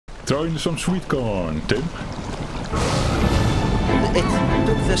Throw in some sweet corn, Tim. It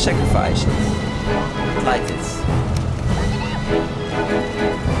took the sacrifice. I like it.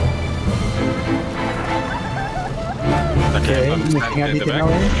 Okay, anything I need to know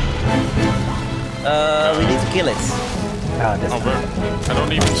in? We need to kill it. Oh, that's I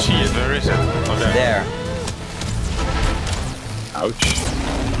don't even see it. Where is it? Oh, there. There. Ouch.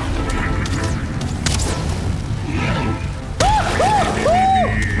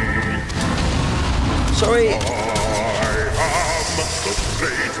 Sorry. I am the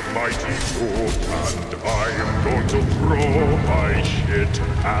great mighty Lord, and I am going to throw my shit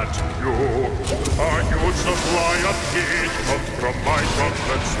at you. A huge supply of fish comes from my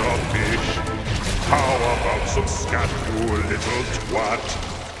gauntlets of fish. How about some scat, you little twat?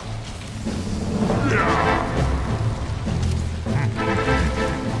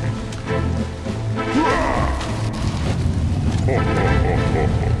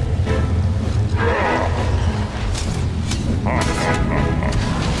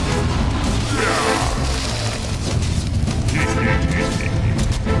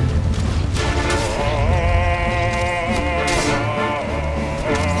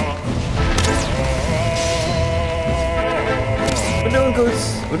 We're doing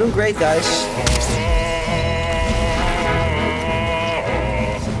good. We're doing great, guys.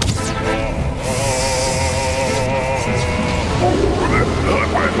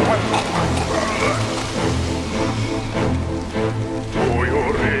 Do you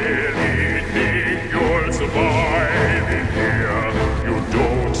really think you'll survive in here? You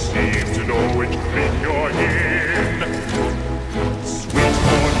don't seem to know which clique you're in. Sweet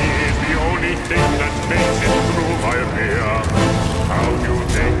corn is the only thing that makes it through my rear. How do you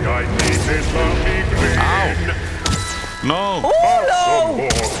think I made this lovely green? No! Oh Some no! more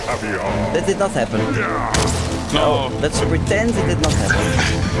caviar. That did not happen. No! Let's pretend it did not happen.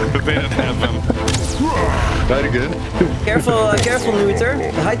 That didn't happen. Very good. Careful, careful, Luther.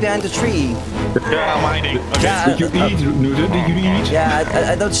 Hide behind the tree. Yeah, I'm hiding. Okay. Yeah, Did you eat, Nuda? Did you eat? yeah.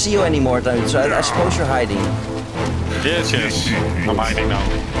 I don't see you anymore, though, so I suppose you're hiding. Yes, yes. I'm hiding now.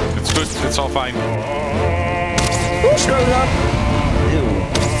 It's good. It's all fine. Who's throwing up? Ew.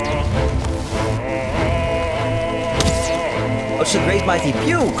 Oh, it's a great mighty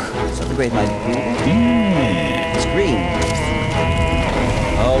puke. It's not a great mighty puke. It's green.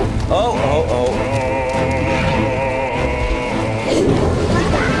 Oh, oh, oh, oh.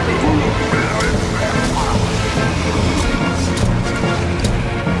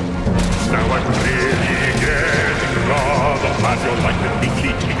 Now I'm really getting rather mad. You're like a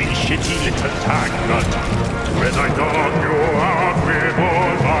weekly TV shitty little tag nut. When I dog you out with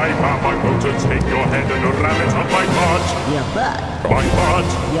all my pop, I'm going to take your head and ram it on my butt. Your butt. My butt.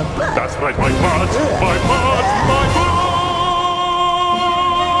 Your butt. That's right, my butt. My butt. My butt.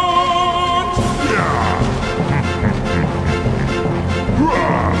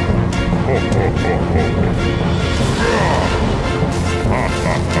 Ho, ho, ho, ho.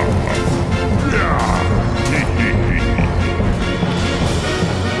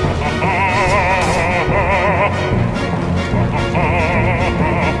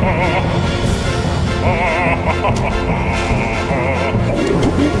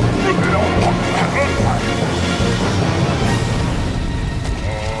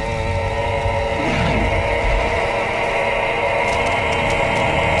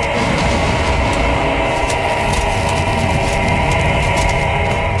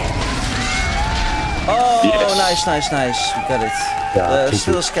 Nice. We got it. Yeah,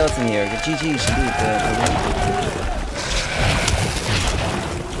 Still a skeleton here. GG's, dude.